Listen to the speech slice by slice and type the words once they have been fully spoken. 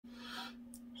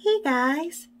Hey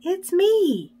guys, it's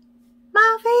me,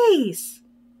 my face.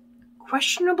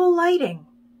 Questionable lighting.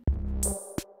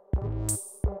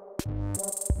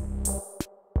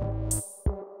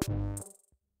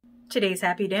 Today's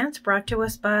happy dance brought to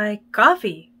us by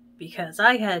coffee, because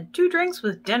I had 2 drinks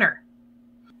with dinner.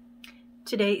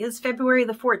 Today is February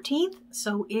the 14th,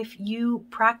 so if you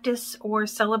practice or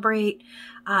celebrate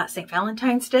St.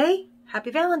 Valentine's Day, happy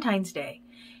Valentine's Day.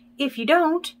 If you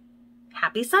don't,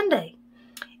 happy Sunday.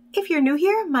 If you're new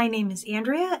here, my name is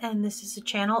Andrea, and this is a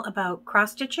channel about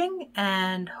cross-stitching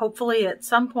and hopefully at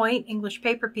some point English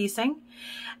paper piecing,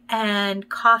 and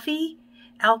coffee,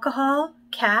 alcohol,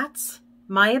 cats,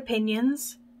 my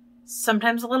opinions,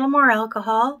 sometimes a little more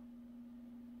alcohol,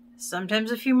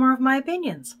 sometimes a few more of my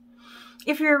opinions.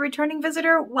 If you're a returning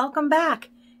visitor, welcome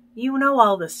back. You know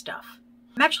all this stuff.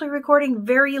 I'm actually recording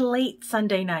very late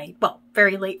Sunday night. Well,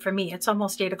 very late for me. It's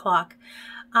almost 8 o'clock.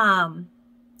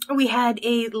 We had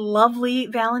a lovely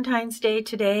Valentine's Day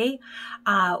today.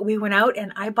 We went out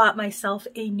and I bought myself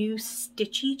a new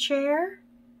stitchy chair.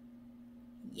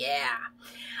 Yeah.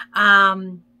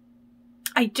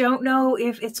 I don't know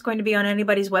if it's going to be on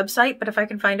anybody's website, but if I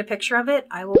can find a picture of it,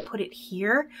 I will put it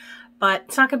here. But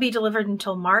it's not going to be delivered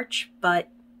until March, but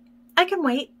I can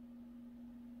wait.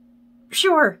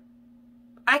 Sure,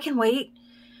 I can wait.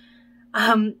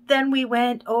 Then we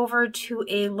went over to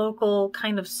a local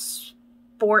kind of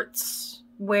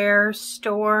sportswear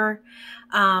store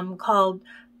called,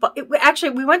 actually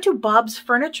we went to Bob's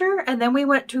Furniture and then we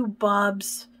went to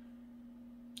Bob's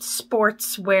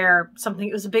Sportswear something.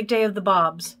 It was a big day of the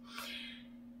Bobs.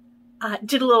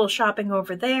 Did a little shopping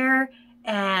over there,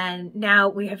 and now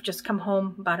we have just come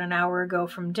home about an hour ago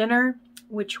from dinner,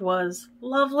 which was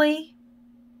lovely.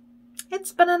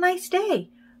 It's been a nice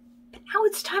day, but now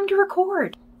it's time to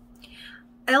record.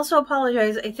 I also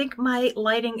apologize. I think my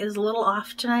lighting is a little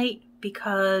off tonight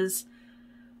because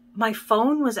my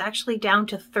phone was actually down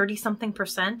to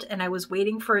 30-something% and I was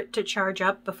waiting for it to charge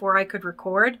up before I could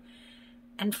record.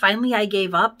 And finally I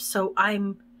gave up, so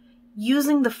I'm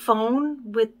using the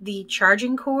phone with the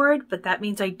charging cord, but that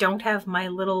means I don't have my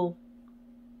little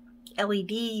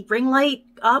LED ring light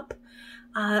up.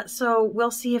 So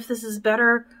we'll see if this is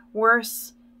better,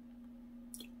 worse.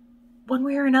 One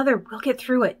way or another, we'll get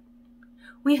through it.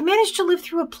 We've managed to live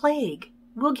through a plague.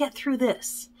 We'll get through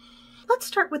this. Let's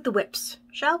start with the whips,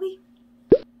 shall we?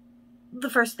 The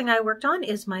first thing I worked on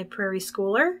is my Prairie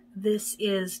Schooler. This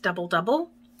is double-double.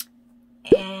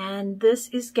 And this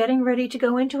is getting ready to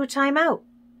go into a timeout.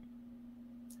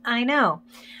 I know.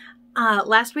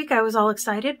 Last week I was all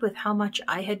excited with how much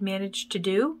I had managed to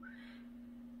do.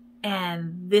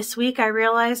 And this week I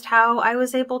realized how I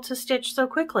was able to stitch so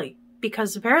quickly.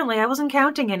 Because apparently I wasn't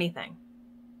counting anything.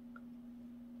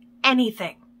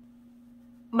 Anything.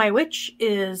 My witch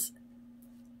is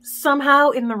somehow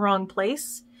in the wrong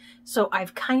place. So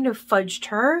I've kind of fudged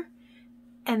her.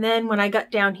 And then when I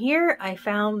got down here, I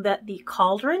found that the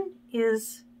cauldron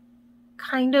is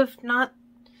kind of not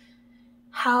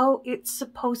how it's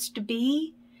supposed to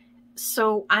be.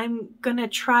 So I'm gonna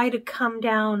try to come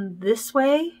down this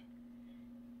way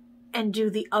and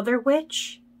do the other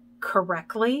witch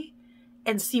correctly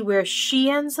and see where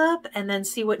she ends up and then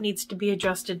see what needs to be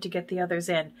adjusted to get the others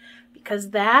in.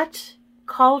 Because that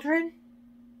cauldron,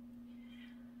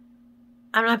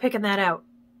 I'm not picking that out.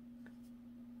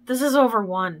 This is over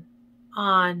 1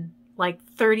 on like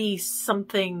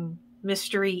 30-something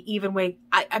mystery even way.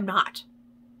 I'm not.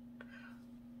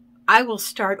 I will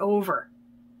start over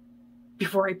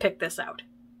before I pick this out.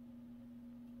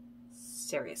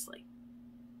 Seriously.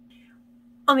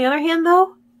 On the other hand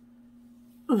though,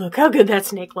 look how good that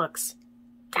snake looks.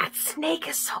 That snake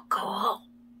is so cool.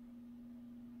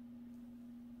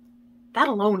 That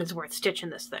alone is worth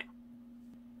stitching this thing.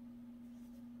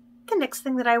 The next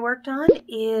thing that I worked on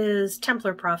is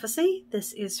Templar Prophecy.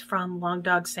 This is from Long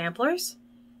Dog Samplers.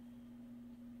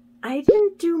 I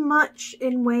didn't do much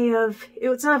in way of...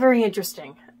 It's not very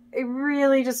interesting. I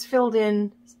really just filled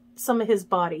in some of his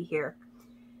body here.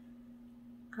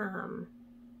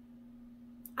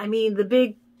 I mean, the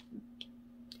big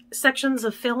sections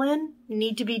of fill-in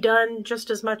need to be done just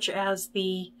as much as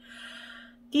the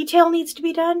detail needs to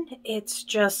be done. It's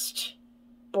just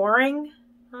boring.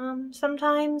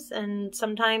 Sometimes, and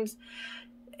sometimes,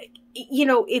 you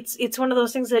know, it's one of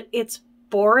those things that it's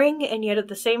boring, and yet at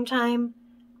the same time,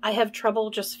 I have trouble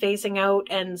just phasing out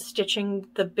and stitching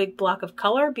the big block of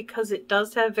color because it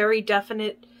does have very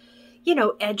definite, you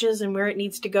know, edges and where it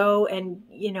needs to go, and,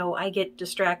 you know, I get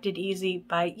distracted easy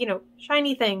by, you know,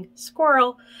 shiny thing,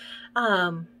 squirrel.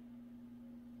 So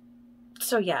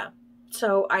yeah,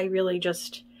 so I really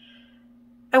just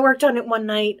I worked on it one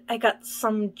night. I got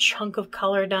some chunk of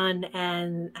color done,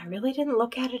 and I really didn't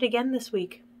look at it again this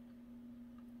week.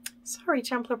 Sorry,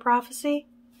 Templar Prophecy.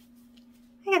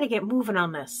 I gotta get moving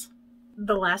on this.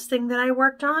 The last thing that I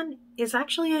worked on is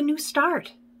actually a new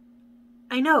start.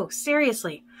 I know,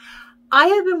 seriously. I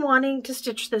have been wanting to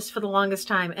stitch this for the longest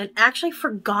time and actually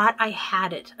forgot I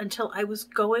had it until I was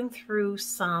going through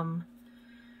some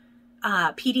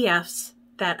PDFs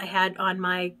that I had on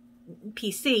my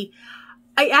PC.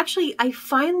 I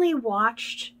finally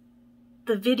watched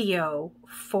the video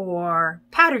for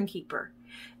Pattern Keeper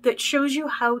that shows you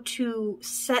how to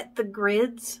set the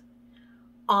grids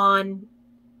on,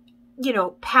 you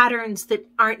know, patterns that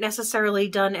aren't necessarily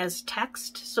done as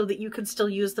text so that you can still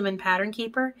use them in Pattern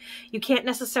Keeper. You can't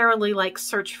necessarily like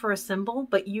search for a symbol,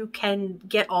 but you can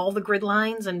get all the grid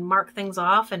lines and mark things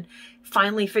off, and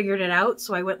finally figured it out.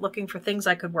 So I went looking for things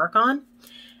I could work on.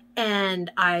 And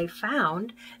I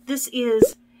found this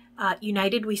is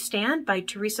United We Stand by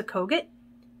Teresa Kogut.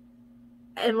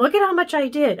 And look at how much I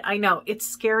did. I know it's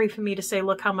scary for me to say,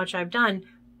 look how much I've done,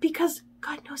 because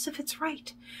God knows if it's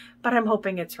right, but I'm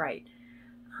hoping it's right.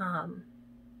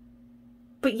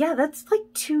 But yeah, that's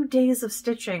like 2 days of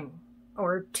stitching,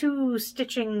 or 2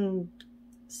 stitching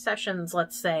sessions,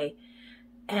 let's say.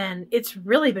 And it's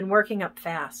really been working up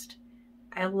fast.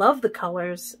 I love the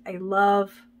colors.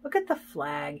 Look at the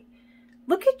flag.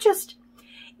 Look at just,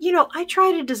 you know, I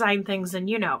try to design things and,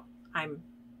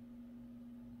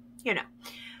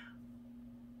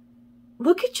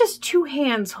 look at just 2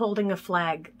 hands holding a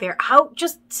flag there. How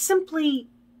just simply,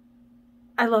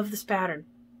 I love this pattern.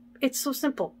 It's so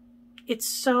simple. It's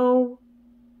so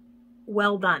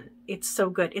well done. It's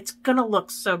so good. It's gonna look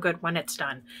so good when it's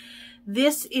done.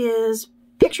 This is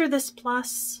Picture This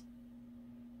Plus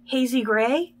Hazy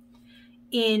Gray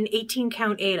in 18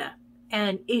 count Ada,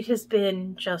 and it has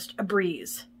been just a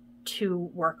breeze to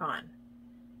work on.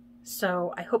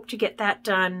 So I hope to get that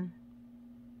done,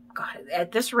 God,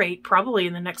 at this rate, probably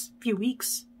in the next few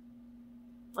weeks.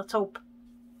 Let's hope.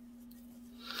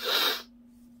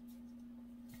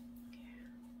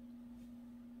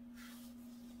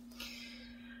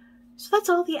 So that's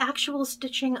all the actual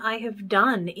stitching I have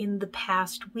done in the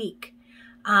past week.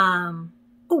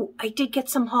 Oh, I did get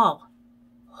some haul.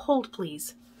 Hold,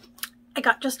 please. I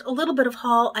got just a little bit of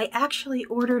haul. I actually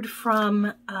ordered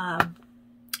from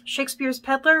Shakespeare's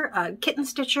Peddler, Kitten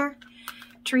Stitcher,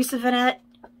 Teresa Vanette.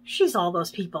 She's all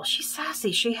those people. She's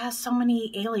sassy. She has so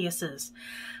many aliases.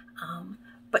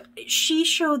 But she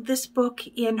showed this book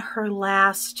in her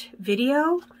last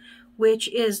video, which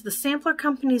is the Sampler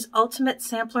Company's Ultimate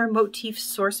Sampler Motif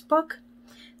Source Book.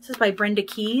 This is by Brenda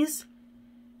Keyes.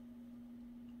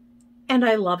 And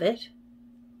I love it.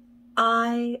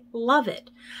 I love it.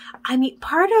 I mean,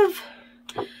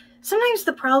 sometimes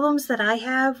the problems that I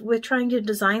have with trying to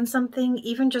design something,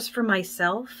 even just for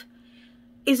myself,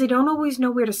 is I don't always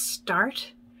know where to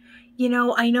start. You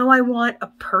know I want a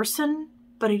person,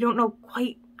 but I don't know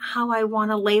quite how I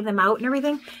want to lay them out and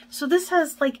everything. So this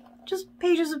has like just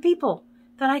pages of people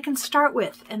that I can start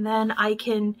with, and then I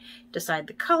can decide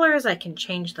the colors, I can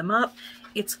change them up.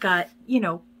 It's got,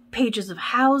 pages of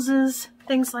houses,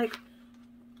 things like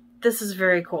this. Is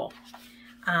very cool.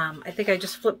 I think I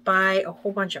just flipped by a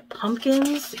whole bunch of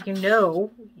pumpkins. You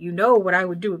know what I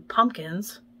would do with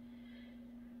pumpkins.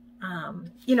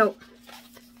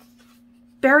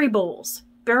 Berry bowls.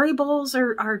 Berry bowls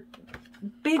are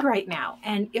big right now.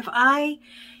 And if I,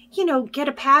 get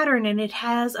a pattern and it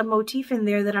has a motif in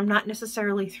there that I'm not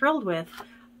necessarily thrilled with,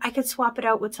 I could swap it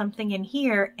out with something in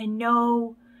here and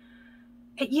know,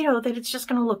 that it's just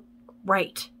going to look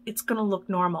right. It's going to look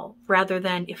normal, rather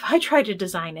than if I try to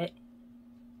design it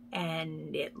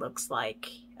and it looks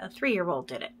like a 3-year-old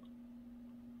did it.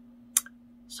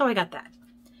 So I got that.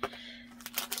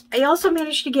 I also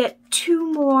managed to get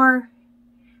 2 more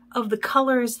of the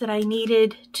colors that I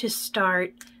needed to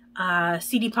start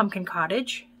CD Pumpkin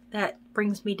Cottage. That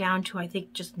brings me down to, I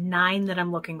think, just 9 that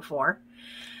I'm looking for.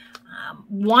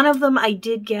 One of them I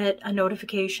did get a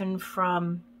notification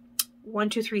from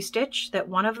 123 Stitch that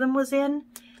one of them was in,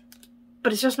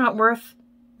 but it's just not worth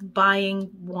buying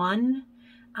one.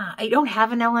 I don't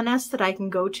have an LNS that I can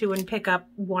go to and pick up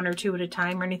 1 or 2 at a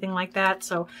time or anything like that,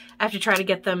 so I have to try to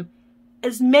get them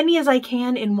as many as I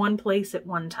can in one place at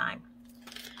one time.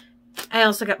 I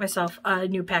also got myself a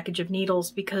new package of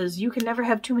needles because you can never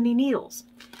have too many needles.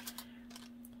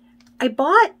 I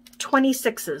bought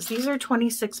 26s. These are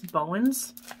 26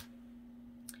 Bowens.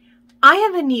 I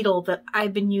have a needle that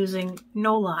I've been using,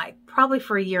 no lie, probably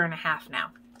for 1.5 years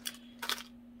now.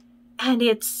 And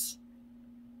it's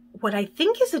what I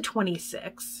think is a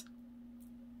 26.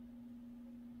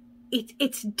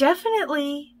 it's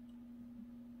definitely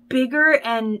bigger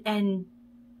and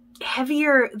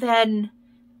heavier than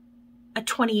a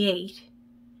 28.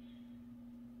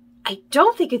 I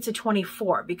don't think it's a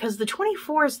 24, because the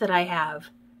 24s that I have,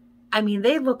 I mean,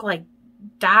 they look like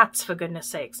dots, for goodness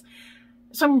sakes.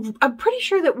 So I'm pretty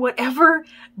sure that whatever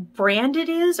brand it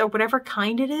is, or whatever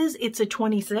kind it is, it's a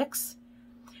 26.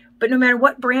 But no matter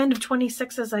what brand of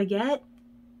 26s I get,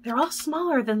 they're all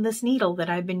smaller than this needle that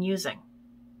I've been using.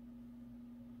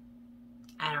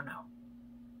 I don't know.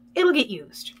 It'll get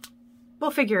used. We'll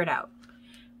figure it out.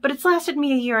 But it's lasted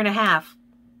me a year and a half.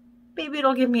 Maybe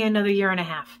it'll give me another year and a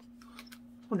half.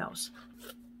 Who knows?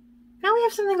 Now we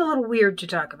have something a little weird to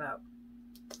talk about.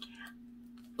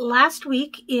 Last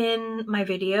week in my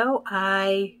video,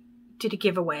 I did a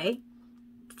giveaway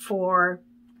for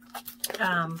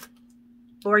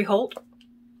Lori Holt,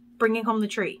 Bringing Home the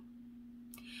Tree.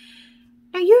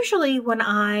 Now, usually when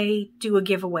I do a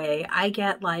giveaway, I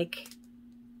get like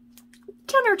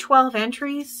 10 or 12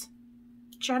 entries,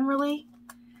 generally.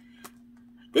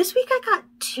 This week I got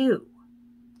 2.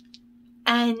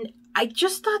 And I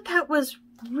just thought that was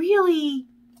really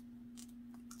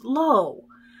low.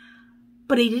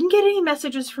 But I didn't get any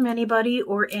messages from anybody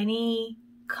or any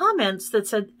comments that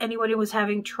said anybody was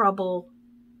having trouble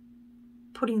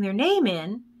putting their name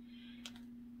in.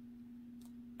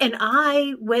 And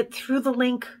I went through the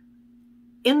link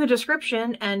in the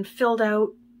description and filled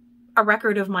out a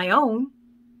record of my own.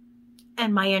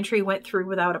 And my entry went through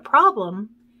without a problem.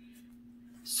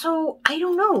 So I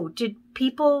don't know. Did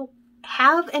people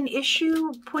have an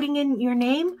issue putting in your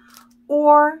name?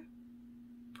 Or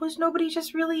was nobody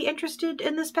just really interested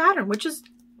in this pattern, which is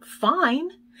fine.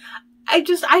 I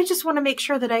just want to make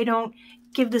sure that I don't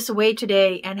give this away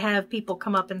today and have people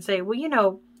come up and say, well, you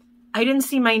know, I didn't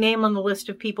see my name on the list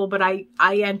of people, but I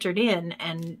entered in,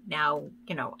 and now,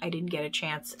 you know, I didn't get a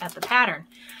chance at the pattern.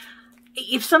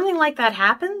 If something like that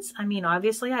happens, I mean,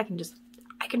 obviously I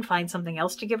can find something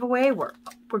else to give away. We're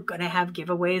going to have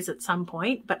giveaways at some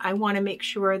point, but I want to make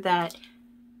sure that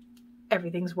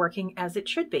everything's working as it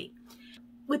should be.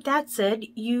 With that said,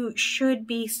 you should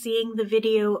be seeing the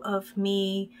video of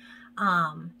me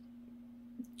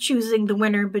choosing the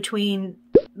winner between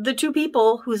the 2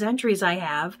 people whose entries I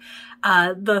have.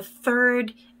 The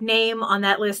third name on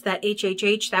that list, that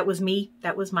HHH, that was me.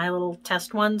 That was my little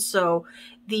test one. So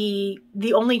the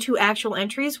only 2 actual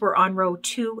entries were on row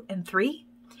 2 and 3.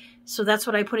 So that's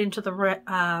what I put into the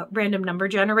random number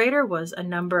generator, was a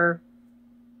number,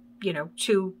 you know,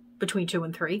 2 between 2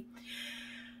 and 3.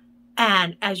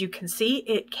 And as you can see,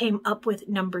 it came up with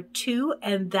number 2,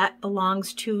 and that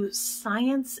belongs to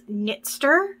Science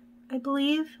Knitster. I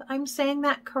believe I'm saying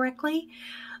that correctly.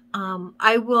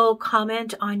 I will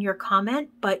comment on your comment,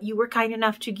 but you were kind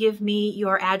enough to give me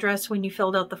your address when you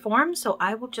filled out the form, so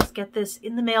I will just get this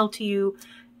in the mail to you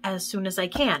as soon as I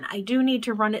can. I do need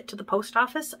to run it to the post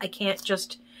office. I can't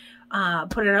just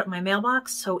put it out in my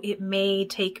mailbox, so it may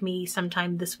take me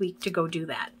sometime this week to go do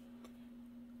that.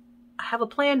 I have a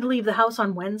plan to leave the house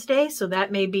on Wednesday, so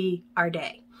that may be our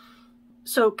day.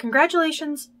 So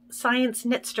congratulations, Science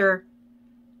Knitster.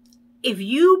 If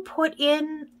you put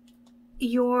in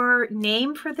your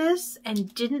name for this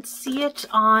and didn't see it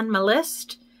on my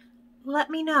list, let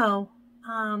me know.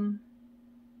 And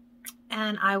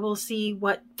I will see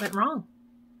what went wrong.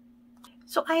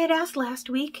 So I had asked last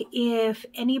week if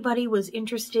anybody was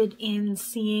interested in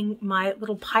seeing my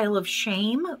little pile of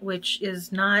shame, which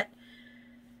is not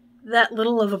that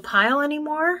little of a pile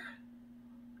anymore.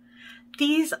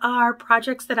 These are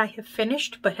projects that I have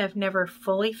finished but have never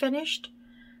fully finished.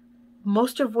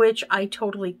 Most of which I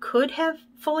totally could have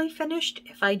fully finished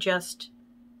if I just,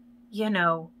 you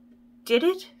know, did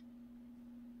it.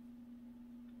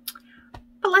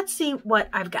 But let's see what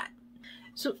I've got.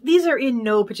 So these are in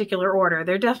no particular order.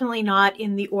 They're definitely not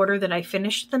in the order that I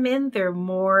finished them in. They're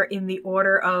more in the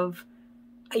order of,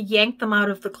 I yanked them out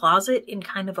of the closet in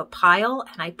kind of a pile,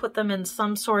 and I put them in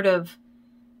some sort of,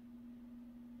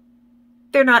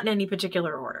 they're not in any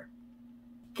particular order.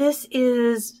 This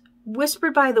is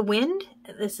Whispered by the Wind.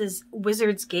 This is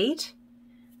Wizard's Gate.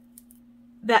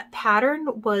 That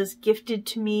pattern was gifted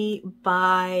to me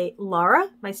by Laura,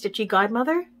 my stitchy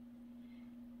godmother,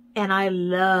 and I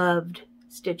loved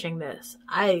stitching this.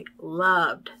 I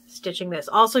loved stitching this.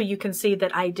 Also, you can see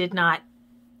that I did not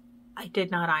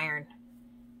iron.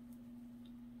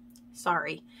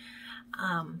 Sorry.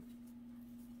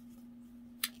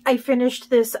 I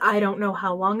finished this, I don't know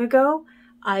how long ago.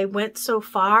 I went so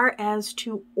far as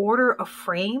to order a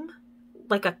frame,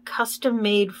 like a custom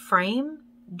made frame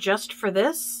just for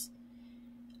this.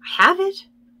 I have it.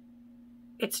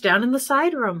 It's down in the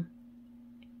side room.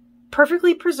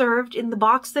 perfectly preserved in the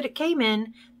box that it came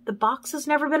in. The box has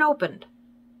never been opened.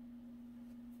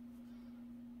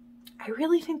 I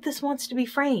really think this wants to be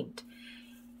framed.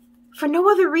 For no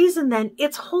other reason than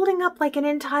it's holding up like an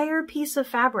entire piece of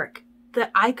fabric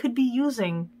that I could be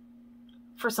using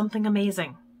for something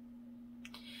amazing.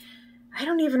 I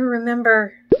don't even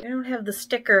remember. I don't have the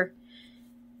sticker.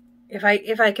 If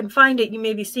I can find it, you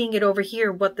may be seeing it over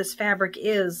here, what this fabric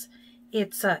is.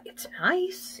 It's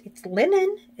nice. It's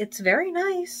linen. It's very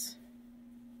nice.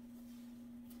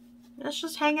 It's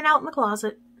just hanging out in the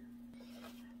closet.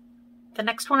 The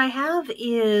next one I have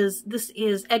is, this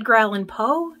is Edgar Allan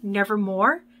Poe,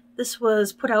 Nevermore. This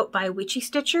was put out by Witchy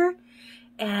Stitcher,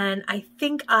 and I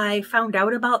think I found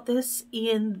out about this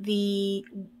in the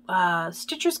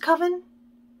Stitcher's Coven,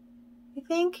 I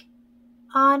think,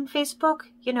 on Facebook.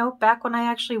 You know, back when I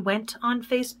actually went on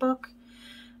Facebook,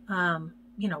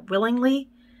 you know, willingly.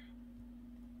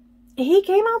 He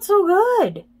came out so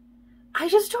good. I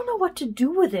just don't know what to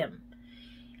do with him.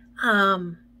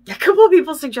 A couple of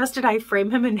people suggested I frame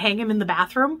him and hang him in the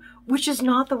bathroom, which is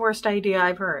not the worst idea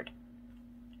I've heard.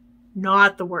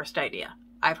 Not the worst idea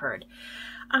I've heard.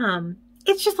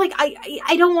 It's just like,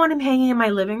 I don't want him hanging in my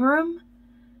living room.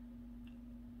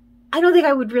 I don't think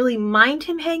I would really mind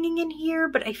him hanging in here,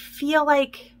 but I feel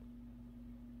like,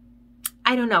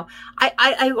 I don't know.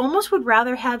 I almost would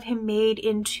rather have him made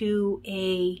into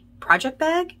a project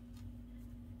bag.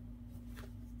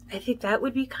 I think that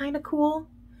would be kind of cool.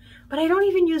 But I don't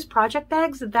even use project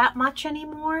bags that much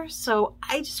anymore, so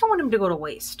I just don't want him to go to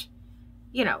waste.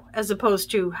 You know, as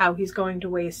opposed to how he's going to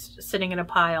waste sitting in a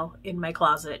pile in my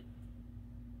closet,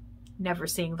 never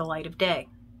seeing the light of day.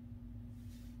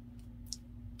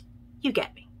 You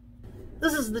get me.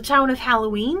 This is the Town of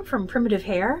Halloween from Primitive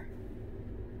Hair.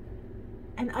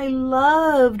 And I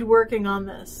loved working on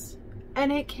this. And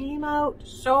it came out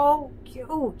so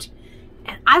cute.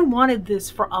 And I wanted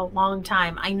this for a long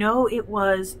time. I know it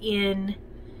was in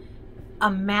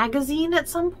a magazine at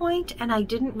some point, and I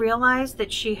didn't realize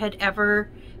that she had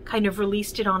ever kind of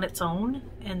released it on its own.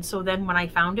 And so then when I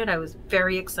found it, I was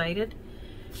very excited.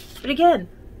 But again,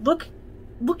 look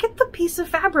at the piece of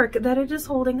fabric that it is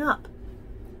holding up.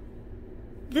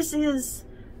 This is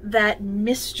that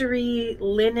mystery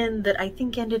linen that I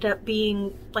think ended up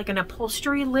being like an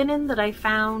upholstery linen that I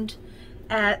found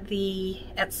at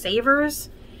Savers,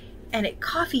 and it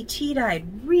coffee tea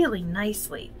dyed really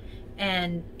nicely,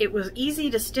 and it was easy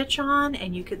to stitch on,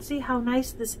 and you could see how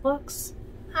nice this looks.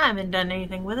 I haven't done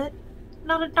anything with it,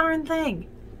 not a darn thing,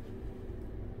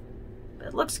 but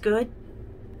it looks good.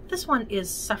 This one is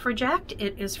Suffragette.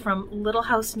 It is from Little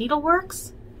House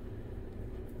Needleworks,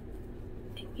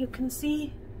 and you can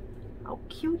see how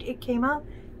cute it came out.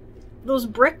 Those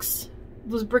bricks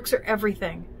are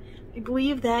everything. I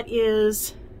believe that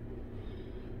is,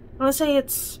 I want to say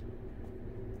it's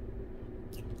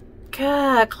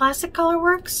Classic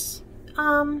Colorworks,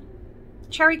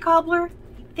 Cherry Cobbler,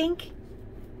 I think.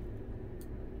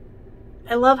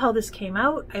 I love how this came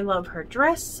out. I love her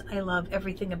dress. I love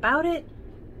everything about it.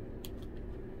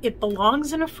 It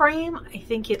belongs in a frame. I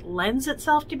think it lends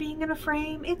itself to being in a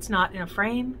frame. It's not in a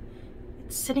frame.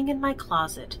 It's sitting in my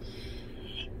closet.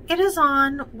 It is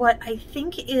on what I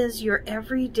think is your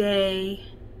everyday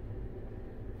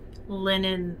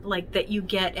linen, like that you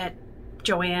get at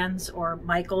Joann's or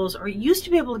Michael's, or you used to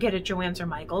be able to get at Joann's or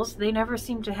Michael's. They never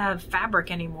seem to have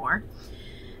fabric anymore.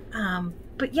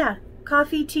 But yeah,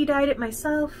 coffee tea dyed it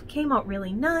myself. Came out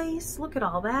really nice. Look at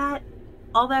all that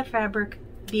fabric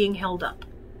being held up.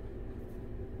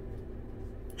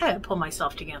 I had to pull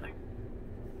myself together.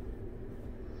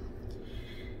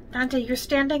 Dante, you're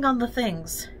standing on the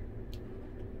things.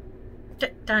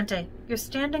 Dante, you're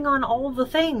standing on all the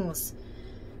things.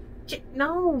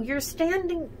 No, you're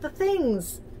standing the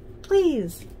things.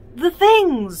 Please. The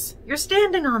things. You're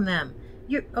standing on them.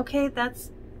 Okay,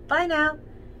 that's... Bye now.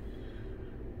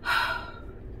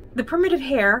 The Primitive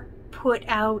Hair put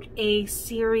out a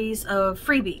series of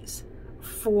freebies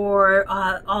for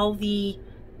all the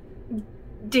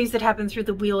days that happen through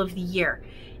the Wheel of the Year.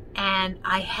 And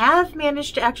I have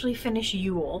managed to actually finish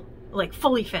Yule, like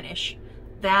fully finish.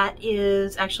 That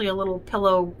is actually a little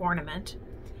pillow ornament.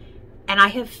 And I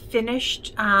have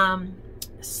finished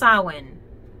Samhain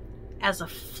as a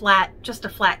flat, just a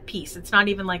flat piece. It's not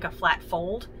even like a flat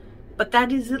fold, but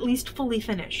that is at least fully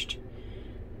finished.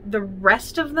 The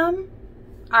rest of them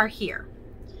are here.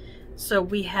 So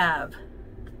we have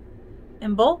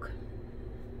Imbolc,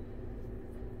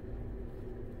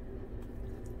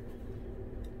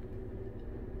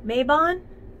 Mabon,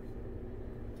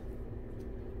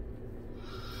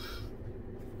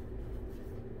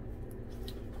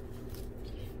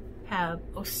 have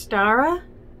Ostara,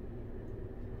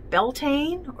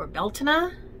 Beltane or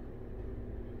Beltana,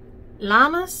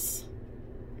 Lammas,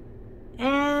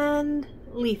 and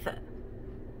Letha.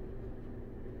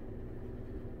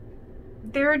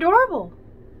 They're adorable.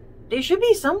 They should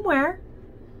be somewhere.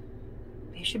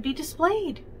 They should be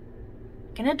displayed.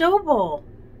 Like in a dough bowl.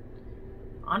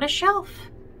 On a shelf.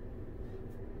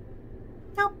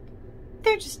 Nope.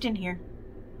 They're just in here.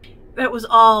 That was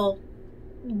all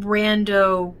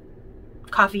rando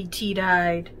coffee tea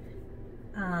dyed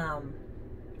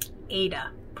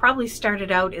Ada. Probably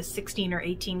started out as 16 or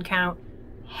 18 count.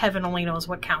 Heaven only knows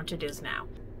what count it is now.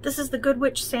 This is the Good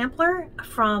Witch sampler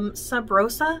from Sub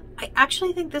Rosa. I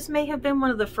actually think this may have been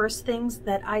one of the first things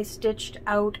that I stitched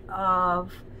out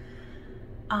of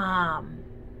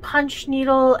Punch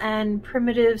Needle and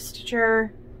Primitive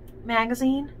Stitcher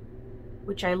magazine,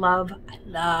 which I love. I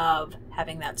love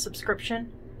having that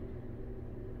subscription.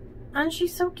 And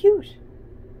she's so cute.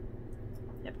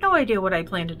 I have no idea what I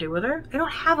plan to do with her. I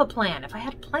don't have a plan. If I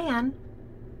had a plan,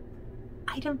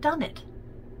 I'd have done it.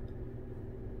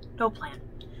 No plan.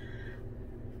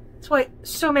 That's why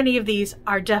so many of these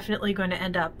are definitely going to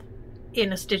end up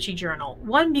in a Stitchy journal.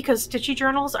 One, because Stitchy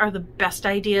journals are the best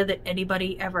idea that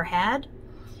anybody ever had.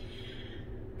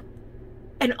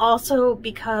 And also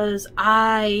because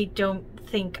I don't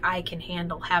think I can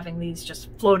handle having these just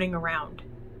floating around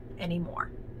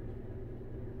anymore.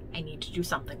 I need to do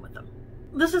something with them.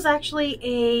 This is actually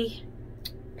a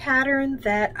pattern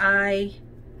that I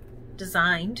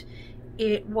designed.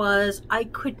 It was, I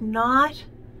could not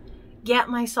get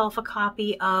myself a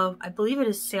copy of, I believe it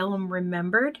is Salem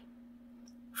Remembered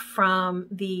from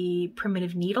the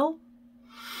Primitive Needle.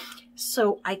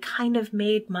 So I kind of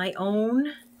made my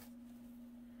own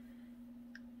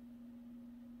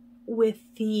with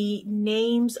the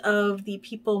names of the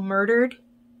people murdered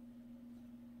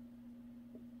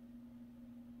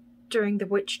during the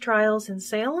witch trials in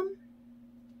Salem.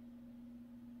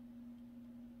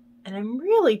 And I'm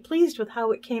really pleased with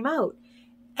how it came out.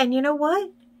 And you know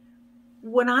what?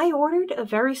 When I ordered a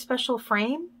very special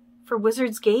frame for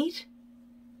Wizard's Gate,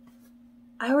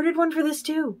 I ordered one for this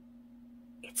too.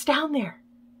 It's down there.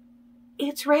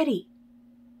 It's ready.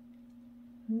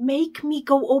 Make me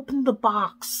go open the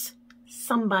box.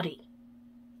 Somebody.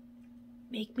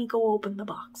 Make me go open the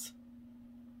box.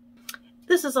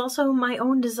 This is also my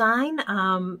own design.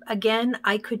 Again,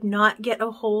 I could not get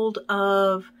a hold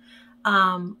of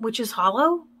Witch's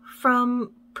Hollow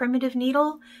from Primitive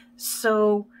Needle,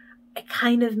 so I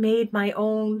kind of made my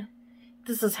own.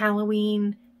 This is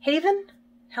Halloween Haven?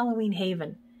 Halloween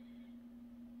Haven.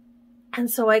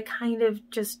 And so I kind of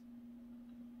just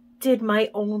did my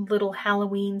own little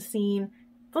Halloween scene.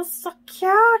 This is so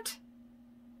cute.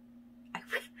 I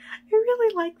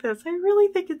really like this. I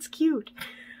really think it's cute.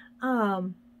 I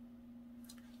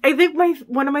think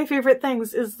one of my favorite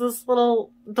things is this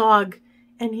little dog,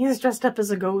 and he's dressed up as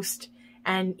a ghost,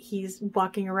 and he's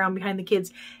walking around behind the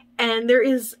kids. And there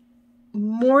is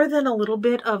more than a little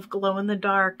bit of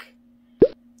glow-in-the-dark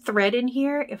thread in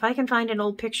here. If I can find an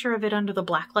old picture of it under the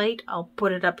black light, I'll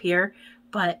put it up here.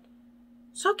 But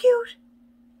so cute.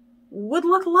 Would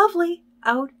look lovely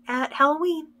out at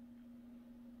Halloween.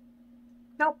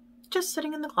 Nope, just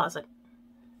sitting in the closet.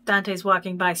 Dante's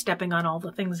walking by, stepping on all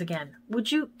the things again.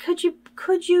 Could you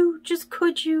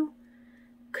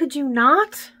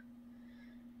not?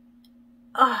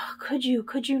 Oh, could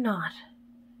you not?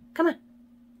 Come on.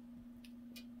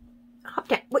 Hop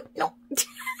down. Wait, no.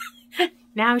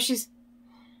 Now she's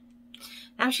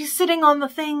sitting on the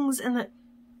things and the...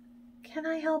 Can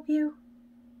I help you?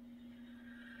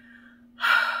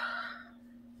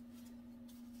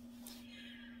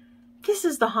 This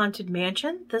is the Haunted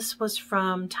Mansion. This was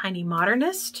from Tiny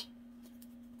Modernist.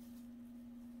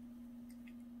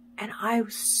 And I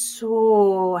was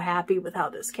so happy with how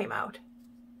this came out.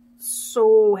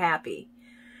 So happy.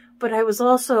 But I was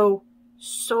also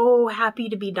so happy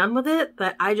to be done with it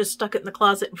that I just stuck it in the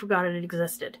closet and forgot it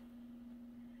existed.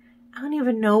 I don't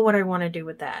even know what I want to do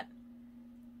with that.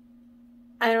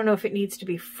 I don't know if it needs to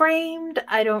be framed.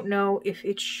 I don't know if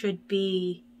it should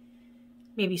be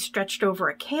maybe stretched over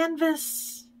a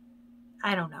canvas.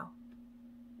 I don't know.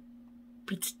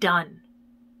 But it's done.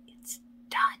 It's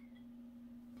done.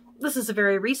 This is a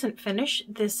very recent finish.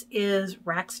 This is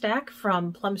Rack Stack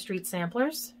from Plum Street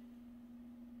Samplers.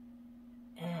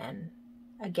 And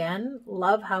again,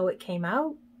 love how it came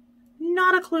out.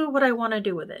 Not a clue what I want to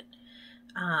do with it.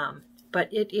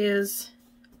 But it is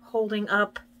holding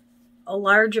up a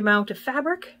large amount of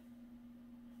fabric,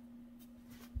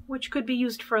 which could be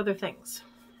used for other things.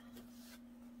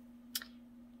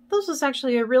 This was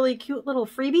actually a really cute little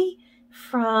freebie.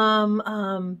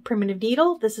 from Primitive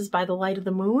Needle. This is By the Light of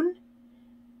the Moon.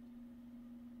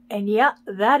 And yeah,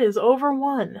 that is over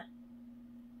 1.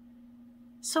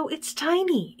 So it's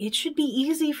tiny. It should be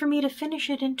easy for me to finish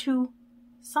it into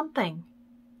something.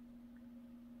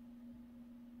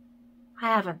 I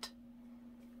haven't.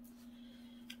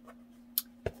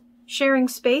 Sharing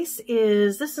Space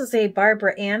is, this is a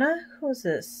Barbara Anna. Who's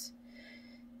this?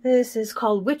 This is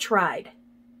called Witch Ride.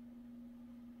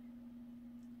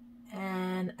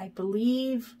 And I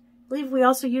believe we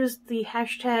also used the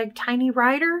hashtag Tiny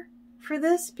Rider for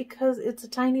this because it's a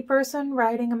tiny person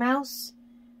riding a mouse.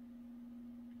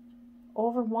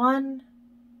 Over 1.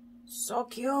 So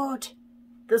cute.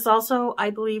 This also, I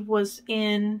believe, was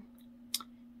in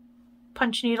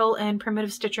Punch Needle and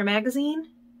Primitive Stitcher magazine.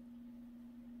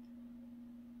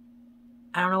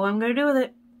 I don't know what I'm going to do with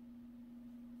it.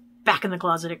 Back in the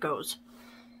closet it goes.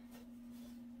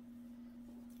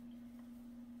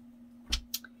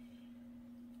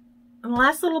 And the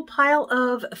last little pile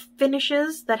of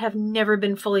finishes that have never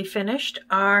been fully finished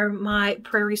are my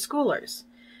Prairie Schoolers.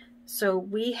 So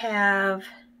we have,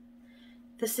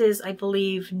 this is, I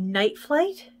believe, Night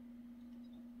Flight.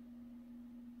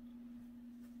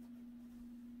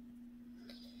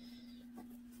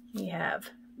 We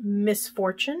have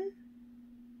Misfortune.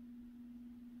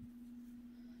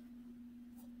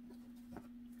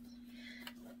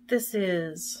 This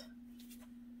is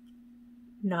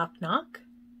Knock Knock.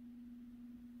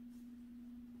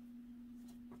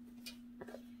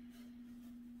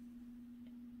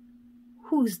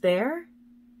 Who's There?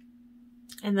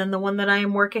 And then the one that I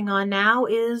am working on now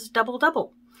is Double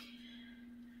Double.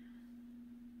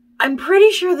 I'm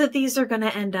pretty sure that these are going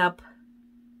to end up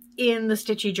in the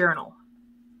Stitchy Journal.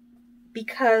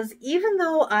 Because even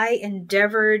though I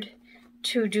endeavored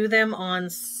to do them on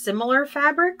similar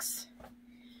fabrics,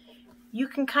 you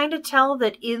can kind of tell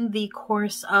that in the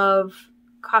course of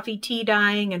coffee tea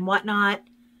dyeing and whatnot,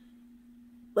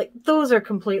 like those are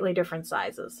completely different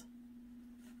sizes.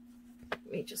 Let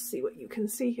me just see what you can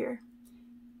see here.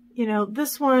 You know,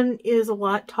 this one is a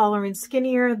lot taller and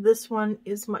skinnier. This one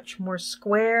is much more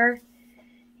square.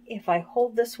 If I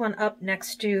hold this one up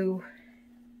next to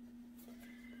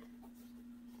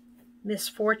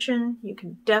Misfortune, you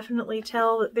can definitely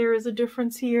tell that there is a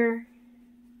difference here.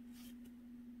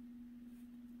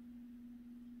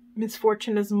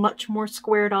 Misfortune is much more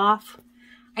squared off.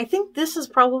 I think this is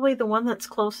probably the one that's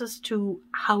closest to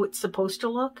how it's supposed to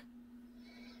look.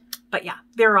 But yeah,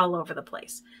 they're all over the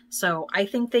place. So I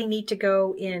think they need to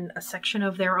go in a section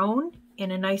of their own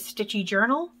in a nice stitchy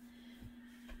journal.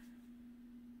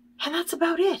 And that's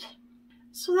about it.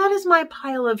 So that is my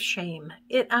pile of shame.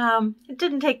 It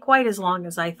didn't take quite as long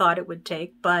as I thought it would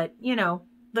take, but you know,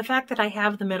 the fact that I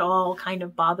have them at all kind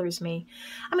of bothers me.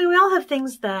 I mean, we all have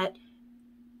things that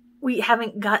we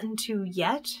haven't gotten to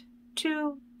yet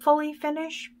to fully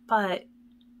finish, but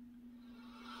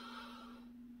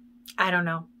I don't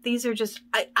know. These are just,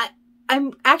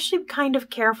 I'm actually kind of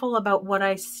careful about what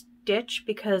I stitch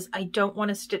because I don't want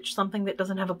to stitch something that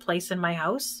doesn't have a place in my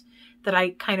house that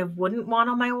I kind of wouldn't want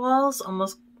on my walls,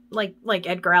 almost like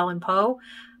Edgar Allan Poe.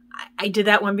 I did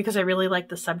that one because I really like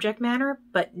the subject matter,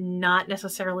 but not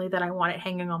necessarily that I want it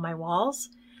hanging on my walls.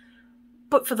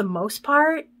 But for the most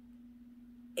part,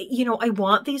 you know, I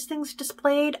want these things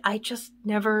displayed. I just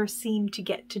never seem to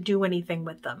get to do anything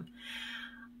with them.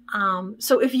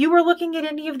 So if you were looking at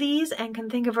any of these and can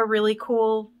think of a really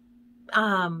cool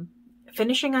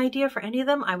finishing idea for any of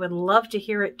them, I would love to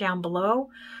hear it down below.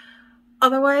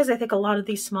 Otherwise, I think a lot of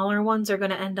these smaller ones are going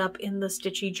to end up in the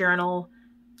Stitchy Journal,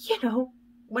 you know,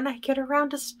 when I get around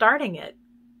to starting it.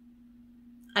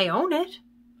 I own it.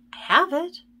 I have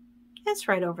it. It's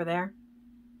right over there.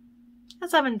 I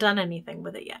just haven't done anything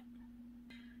with it yet.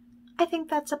 I think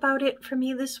that's about it for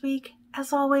me this week.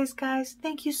 As always, guys,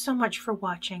 thank you so much for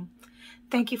watching.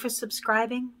 Thank you for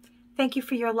subscribing. Thank you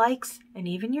for your likes and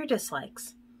even your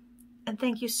dislikes. And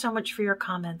thank you so much for your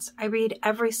comments. I read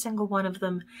every single one of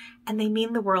them, and they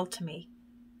mean the world to me,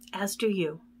 as do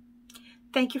you.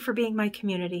 Thank you for being my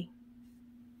community.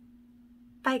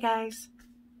 Bye, guys.